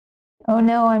Oh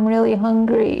no, I'm really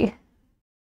hungry.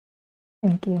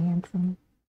 Thank you, handsome.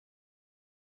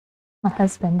 My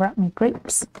husband brought me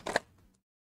grapes.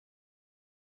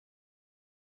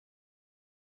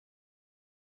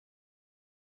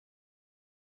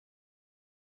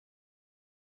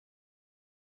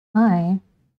 I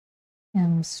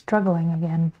am struggling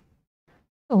again.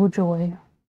 Oh joy.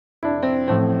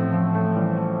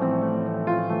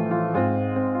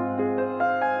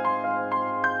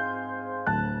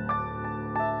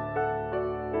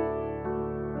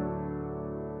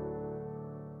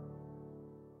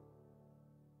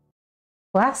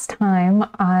 Last time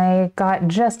I got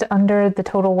just under the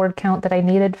total word count that I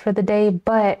needed for the day,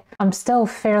 but I'm still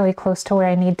fairly close to where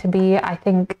I need to be. I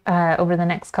think over the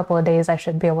next couple of days I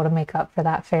should be able to make up for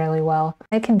that fairly well.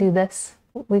 I can do this.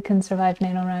 We can survive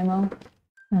NaNoWriMo.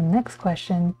 And next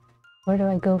question, where do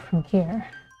I go from here?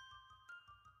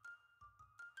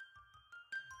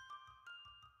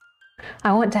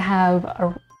 I want to have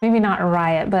a, maybe not a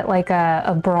riot, but like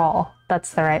a brawl.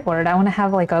 That's the right word. I want to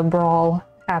have like a brawl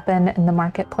happen in the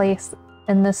marketplace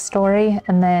in this story,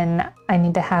 and then I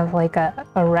need to have like a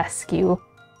rescue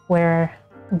where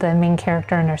the main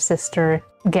character and her sister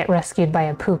get rescued by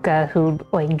a puka who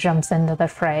like jumps into the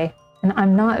fray. And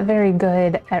I'm not very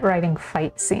good at writing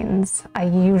fight scenes. I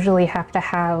usually have to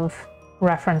have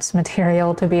reference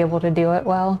material to be able to do it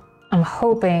well. I'm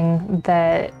hoping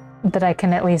that I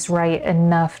can at least write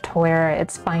enough to where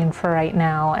it's fine for right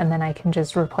now, and then I can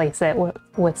just replace it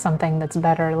with something that's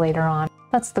better later on.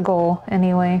 That's the goal,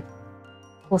 anyway.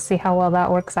 We'll see how well that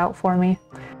works out for me.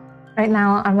 Right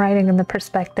now, I'm writing in the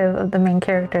perspective of the main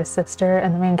character's sister,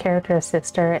 and the main character's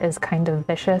sister is kind of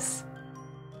vicious.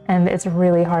 And it's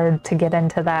really hard to get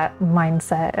into that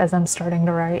mindset as I'm starting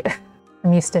to write.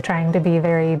 I'm used to trying to be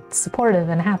very supportive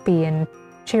and happy and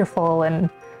cheerful, and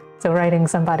so writing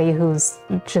somebody who's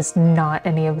just not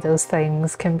any of those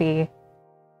things can be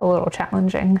a little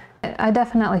challenging. I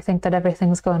definitely think that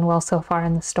everything's going well so far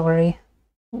in the story,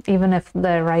 even if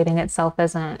the writing itself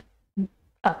isn't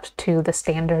up to the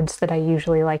standards that I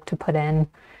usually like to put in.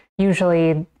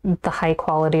 Usually the high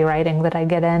quality writing that I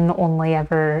get in only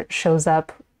ever shows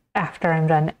up after I'm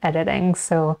done editing,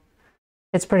 so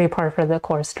it's pretty par for the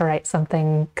course to write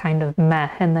something kind of meh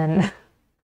and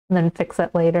then fix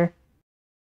it later.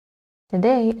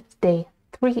 Today is day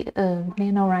 3 of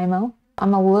NaNoWriMo.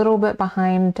 I'm a little bit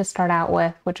behind to start out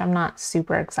with, which I'm not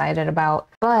super excited about,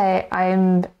 but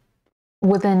I'm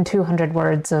within 200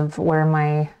 words of where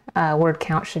my word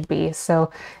count should be,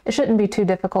 so it shouldn't be too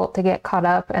difficult to get caught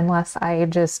up unless I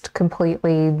just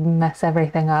completely mess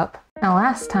everything up. Now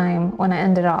last time when I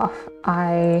ended off,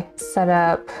 I set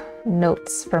up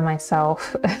notes for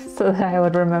myself so that I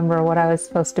would remember what I was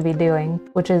supposed to be doing,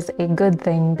 which is a good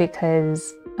thing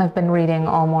because I've been reading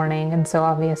all morning, and so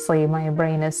obviously my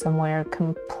brain is somewhere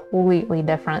completely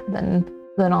different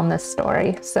than on this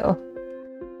story, so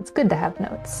it's good to have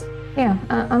notes. Yeah,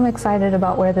 I'm excited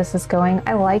about where this is going.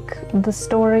 I like the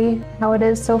story, how it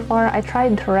is so far. I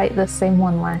tried to write the same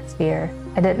one last year.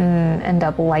 I didn't end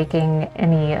up liking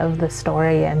any of the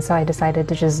story, and so I decided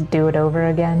to just do it over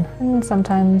again. And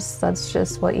sometimes that's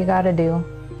just what you gotta do.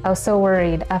 I was so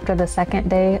worried after the second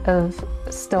day of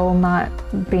still not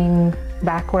being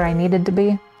back where I needed to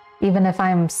be. Even if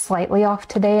I'm slightly off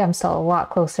today, I'm still a lot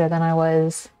closer than I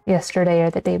was yesterday or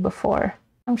the day before.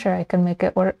 I'm sure I can make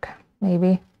it work.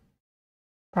 Maybe.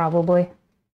 Probably.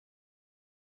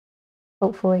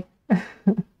 Hopefully.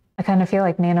 I kind of feel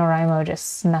like NaNoWriMo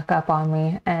just snuck up on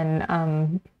me, and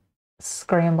I'm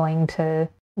scrambling to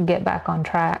get back on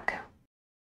track.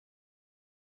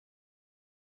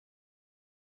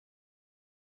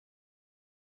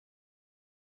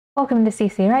 Welcome to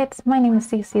CC Writes. My name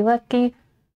is CC Lucky,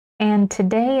 and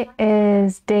today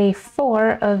is day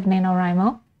 4 of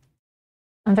NaNoWriMo.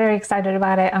 I'm very excited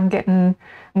about it. I'm getting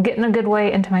a good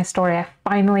way into my story. I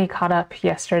finally caught up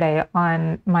yesterday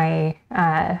on my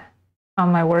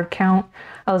word count.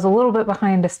 I was a little bit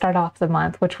behind to start off the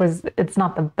month, it's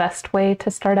not the best way to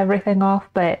start everything off,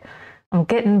 but I'm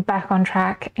getting back on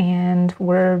track, and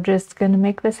we're just gonna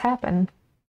make this happen.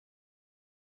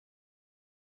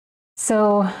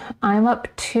 So I'm up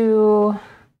to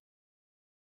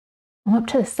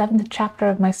the 7th chapter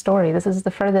of my story. This is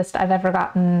the furthest I've ever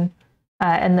gotten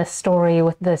in this story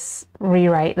with this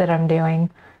rewrite that I'm doing,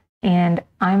 and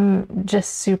I'm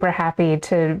just super happy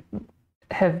to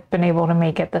have been able to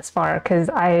make it this far, because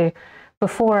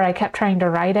before I kept trying to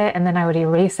write it and then I would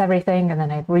erase everything and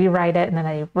then I'd rewrite it and then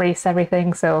I'd erase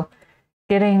everything. So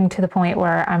getting to the point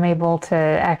where I'm able to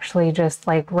actually just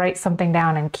like write something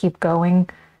down and keep going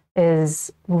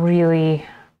is really,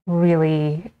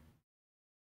 really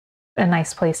a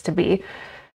nice place to be.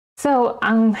 So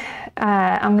I'm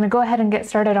going to go ahead and get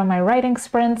started on my writing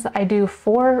sprints. I do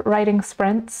 4 writing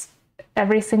sprints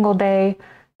every single day,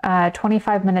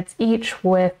 25 minutes each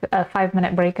with a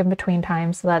 5-minute break in between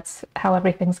time. So that's how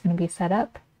everything's going to be set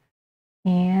up.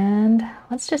 And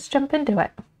let's just jump into it.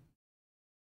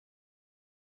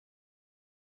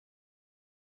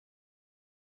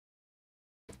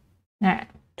 All right,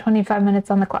 25 minutes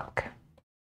on the clock.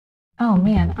 Oh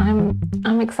man,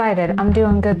 I'm excited. I'm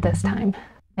doing good this time.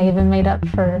 I even made up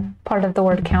for part of the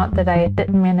word count that I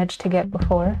didn't manage to get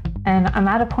before. And I'm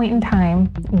at a point in time.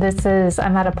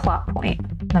 I'm at a plot point.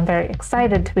 And I'm very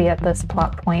excited to be at this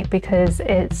plot point because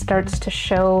it starts to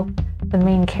show the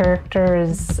main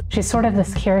she's sort of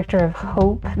this character of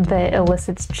hope that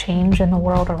elicits change in the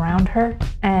world around her.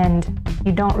 And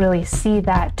you don't really see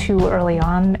that too early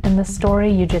on in the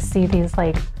story. You just see these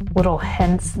like little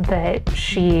hints that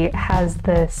she has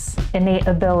this innate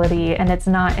ability, and it's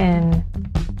not in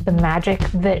the magic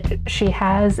that she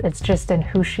has, it's just in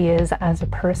who she is as a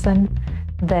person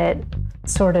that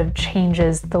sort of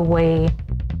changes the way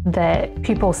that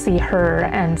people see her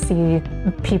and see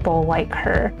people like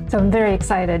her. So I'm very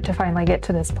excited to finally get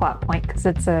to this plot point because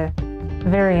it's a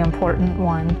very important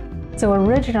one. So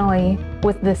originally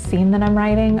with this scene that I'm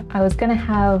writing, I was gonna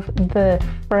have the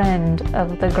friend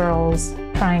of the girls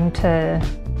trying to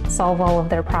solve all of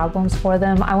their problems for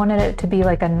them. I wanted it to be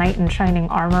like a knight in shining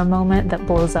armor moment that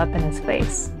blows up in his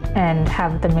face and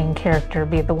have the main character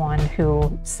be the one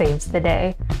who saves the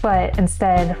day. But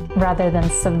instead, rather than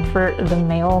subvert the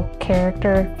male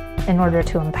character in order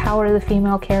to empower the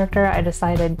female character, I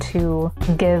decided to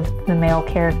give the male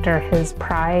character his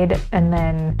pride and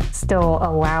then still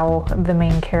allow the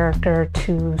main character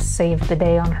to save the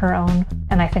day on her own.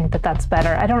 And I think that that's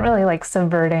better. I don't really like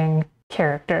subverting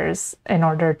characters in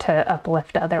order to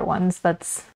uplift other ones.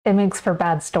 It makes for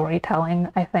bad storytelling,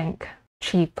 I think.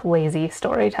 Cheap, lazy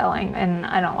storytelling, and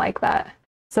I don't like that.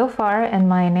 So far in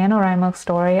my NaNoWrimo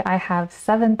story, I have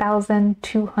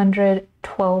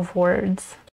 7,212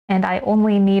 words, and I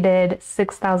only needed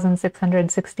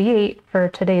 6,668 for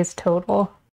today's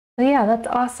total. So yeah, that's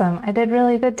awesome. I did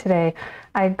really good today.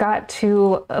 I got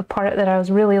to a part that I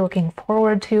was really looking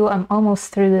forward to. I'm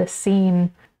almost through this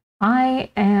scene.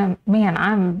 I'm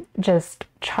just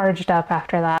charged up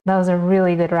after that. That was a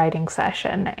really good writing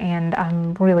session, and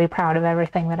I'm really proud of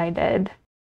everything that I did.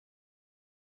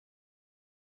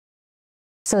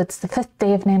 So it's the 5th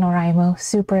day of NaNoWrimo,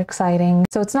 super exciting.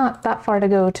 So it's not that far to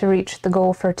go to reach the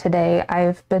goal for today.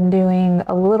 I've been doing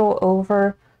a little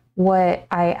over what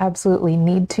I absolutely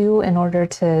need to in order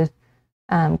to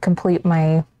complete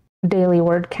my daily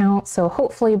word count. So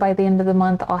hopefully by the end of the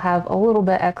month, I'll have a little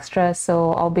bit extra,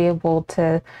 so I'll be able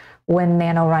to win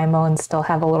NaNoWrimo and still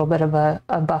have a little bit of a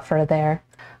buffer there.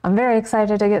 I'm very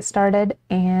excited to get started,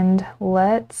 and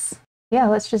let's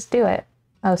just do it.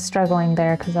 I was struggling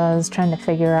there because I was trying to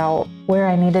figure out where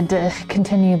I needed to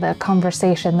continue the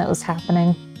conversation that was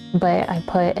happening, but I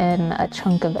put in a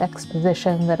chunk of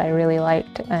exposition that I really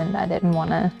liked, and I didn't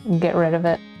want to get rid of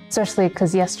it, especially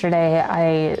because yesterday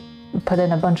I put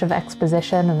in a bunch of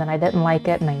exposition and then I didn't like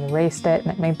it and I erased it,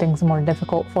 and it made things more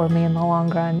difficult for me in the long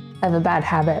run. I have a bad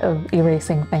habit of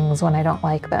erasing things when I don't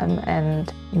like them, and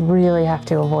you really have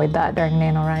to avoid that during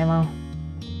NaNoWrimo.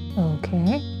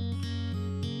 Okay.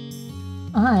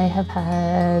 I have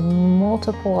had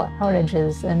multiple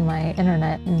outages in my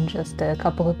internet in just a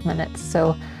couple of minutes,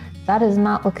 so that is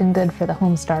not looking good for the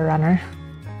Homestar runner.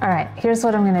 All right, here's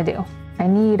what I'm gonna do. I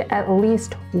need at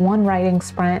least 1 writing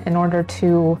sprint in order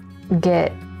to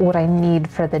get what I need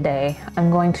for the day.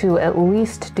 I'm going to at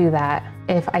least do that.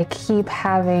 If I keep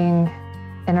having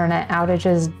internet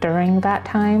outages during that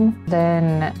time,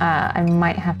 then I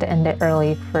might have to end it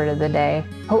early for the day.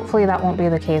 Hopefully that won't be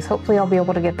the case. Hopefully I'll be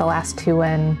able to get the last 2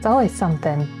 in. It's always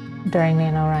something during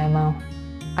NaNoWrimo.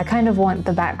 I kind of want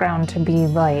the background to be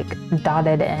like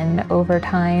dotted in over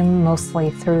time, mostly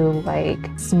through like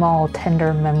small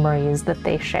tender memories that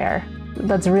they share.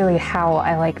 That's really how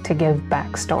I like to give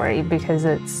backstory, because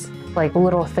it's like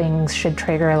little things should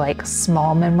trigger like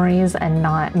small memories and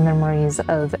not memories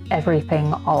of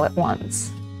everything all at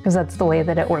once, because that's the way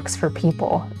that it works for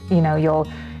people. You know, you'll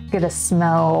get a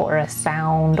smell or a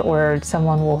sound, or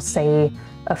someone will say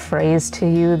a phrase to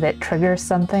you that triggers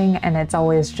something, and it's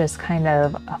always just kind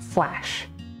of a flash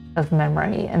of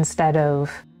memory instead of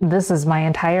this is my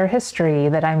entire history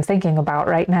that I'm thinking about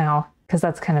right now, because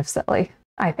that's kind of silly.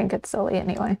 I think it's silly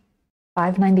anyway.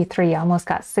 593, I almost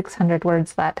got 600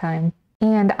 words that time.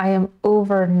 And I am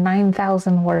over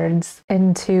 9,000 words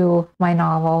into my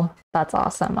novel. That's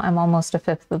awesome. I'm almost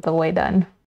 1/5 of the way done.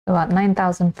 About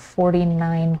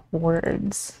 9,049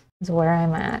 words is where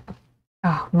I'm at.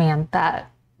 Oh man,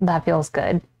 that feels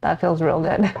good. That feels real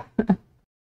good.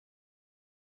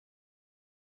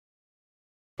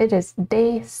 It is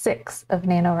day 6 of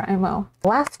NaNoWriMo.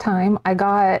 Last time I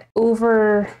got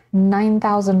over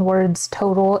 9,000 words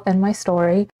total in my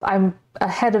story. I'm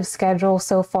ahead of schedule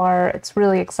so far. It's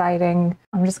really exciting.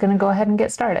 I'm just gonna go ahead and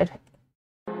get started.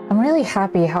 I'm really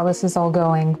happy how this is all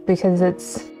going because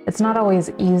it's not always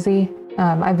easy.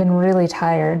 I've been really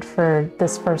tired for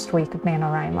this first week of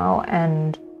NaNoWriMo,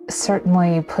 and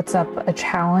certainly puts up a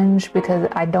challenge because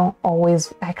I don't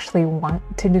always actually want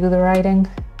to do the writing.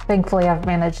 Thankfully, I've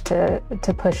managed to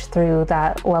push through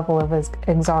that level of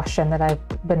exhaustion that I've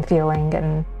been feeling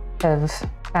and have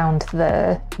found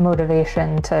the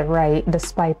motivation to write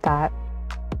despite that.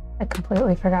 I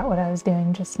completely forgot what I was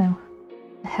doing just now.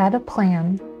 I had a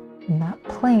plan, and that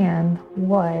plan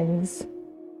was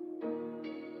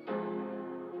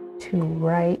to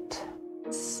write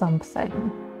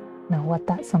something. Now, what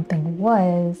that something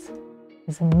was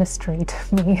is a mystery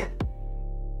to me.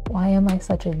 Why am I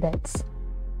such a ditz?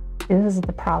 This is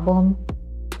the problem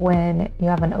when you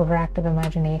have an overactive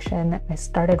imagination. I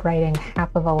started writing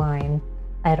half of a line.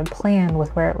 I had a plan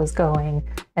with where it was going,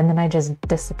 and then I just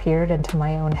disappeared into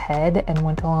my own head and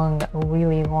went along a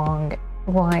really long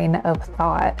line of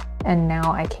thought, and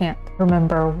now I can't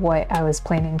remember what I was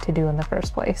planning to do in the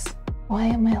first place. Why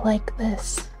am I like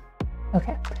this?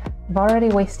 Okay, I've already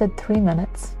wasted 3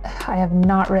 minutes. I have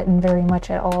not written very much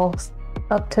at all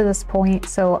up to this point,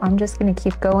 so I'm just gonna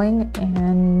keep going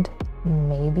and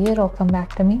maybe it'll come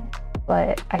back to me.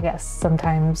 But I guess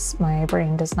sometimes my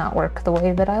brain does not work the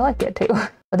way that I like it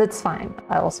to. But it's fine,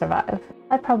 I will survive.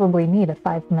 I probably need a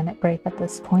 5-minute break at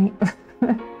this point.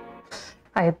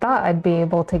 I thought I'd be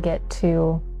able to get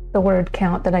to the word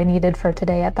count that I needed for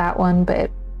today at that one, but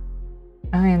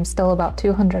I am still about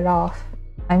 200 off.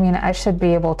 I mean, I should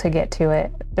be able to get to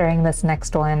it during this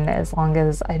next one as long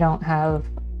as I don't have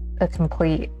a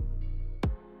complete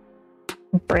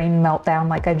brain meltdown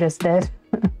like I just did.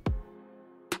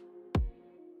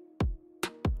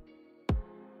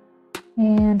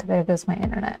 And there goes my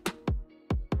internet.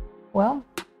 Well,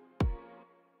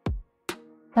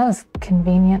 that was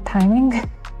convenient timing,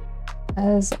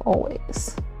 as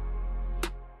always.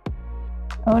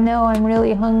 Oh no, I'm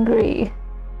really hungry.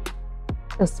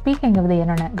 So speaking of the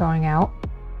internet going out,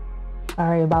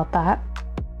 sorry about that,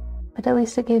 but at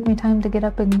least it gave me time to get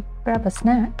up and grab a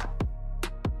snack.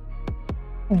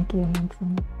 Thank you, Nancy.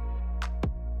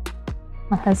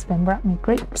 My husband brought me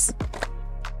grapes.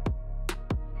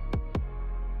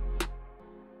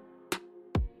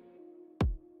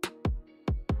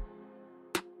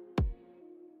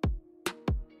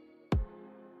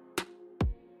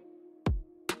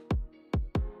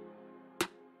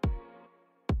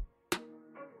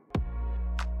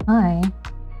 I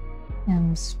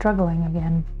am struggling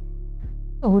again.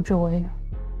 Oh joy.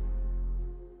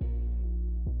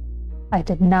 I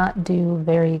did not do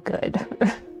very good.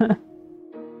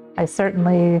 I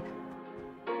certainly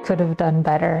could have done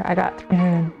better. I got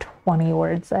 320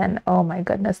 words in. Oh my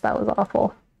goodness, that was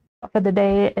awful. For the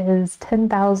day is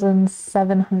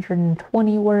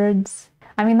 10,720 words.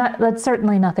 I mean, that's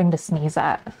certainly nothing to sneeze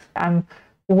at. I'm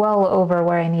well over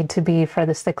where I need to be for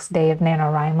the 6th day of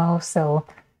NaNoWriMo, so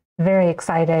very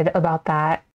excited about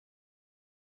that.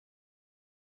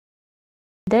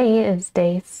 Today is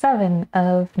day 7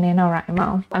 of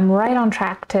NaNoWriMo. I'm right on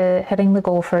track to hitting the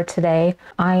goal for today.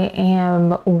 I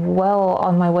am well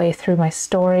on my way through my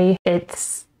story.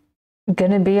 It's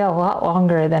gonna be a lot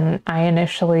longer than I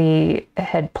initially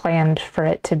had planned for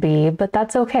it to be, but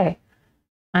that's okay.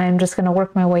 I'm just gonna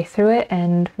work my way through it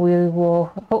and we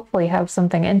will hopefully have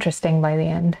something interesting by the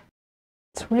end.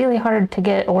 It's really hard to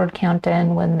get a word count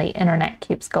in when the internet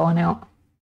keeps going out.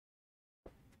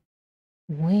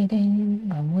 I'm waiting,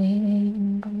 I'm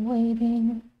waiting, I'm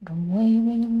waiting, I'm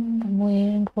waiting, I'm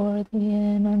waiting for the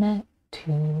internet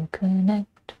to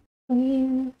connect.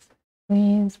 Please,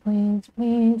 please, please,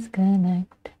 please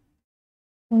connect.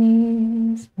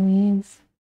 Please, please.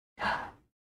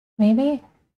 Maybe?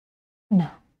 No.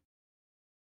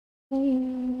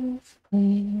 Please,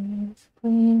 please,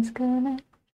 please connect.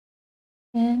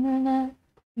 Internet,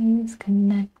 please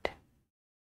connect.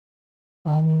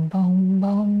 Boom, boom,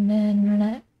 boom,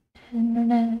 internet,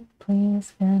 internet,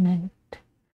 please connect.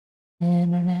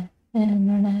 Internet,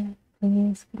 internet,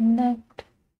 please connect.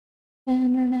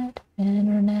 Internet,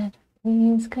 internet,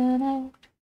 please connect.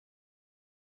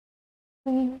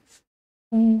 Please,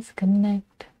 please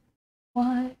connect.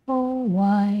 Why, oh,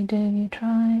 why do you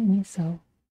try me so?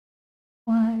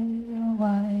 Why, oh,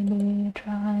 why do you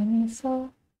try me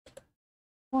so?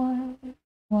 Why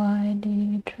do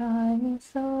you try me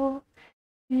so?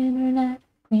 Internet,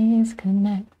 please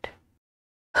connect.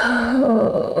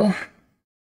 Okay.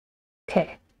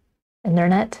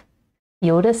 Internet.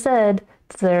 Yoda said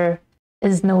there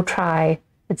is no try.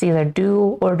 It's either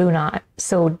do or do not.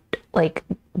 So, like,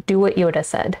 do what Yoda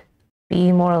said.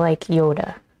 Be more like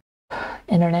Yoda.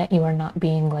 Internet, you are not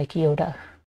being like Yoda.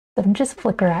 Don't just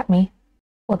flicker at me.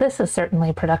 Well, this is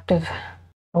certainly productive.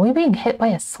 Are we being hit by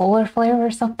a solar flare or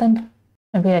something?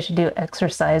 Maybe I should do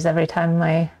exercise every time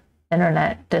my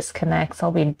internet disconnects.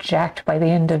 I'll be jacked by the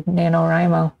end of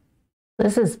Nanowrimo.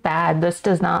 This is bad. This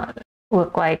does not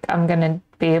look like I'm gonna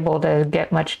be able to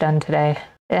get much done today.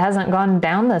 It hasn't gone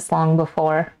down this long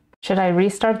before. Should I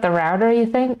restart the router, you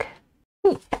think?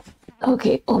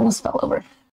 Okay, almost fell over.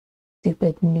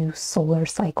 Stupid new solar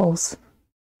cycles.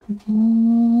 Come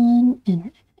on,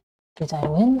 internet. Did I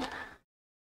win?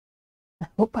 I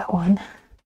hope I won.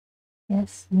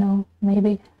 Yes, no,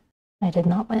 maybe. I did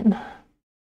not win.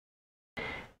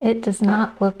 It does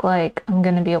not look like I'm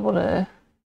gonna be able to...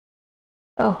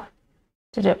 Oh,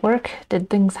 did it work? Did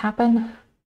things happen?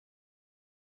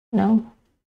 No?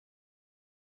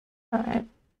 Alright.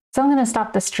 So I'm gonna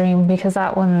stop the stream because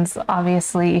that one's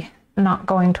obviously not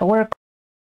going to work.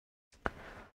 I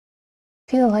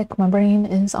feel like my brain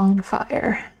is on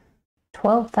fire.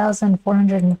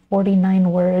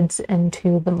 12,449 words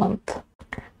into the month.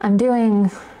 I'm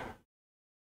doing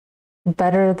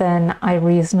better than I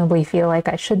reasonably feel like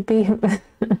I should be.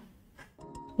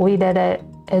 We did it.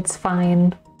 It's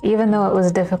fine. Even though it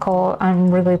was difficult,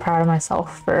 I'm really proud of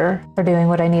myself for doing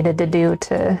what I needed to do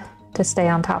to stay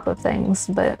on top of things.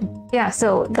 But yeah,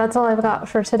 so that's all I've got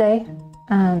for today.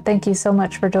 Thank you so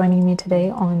much for joining me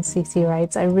today on CC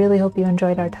Writes. I really hope you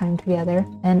enjoyed our time together,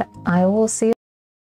 and I will see you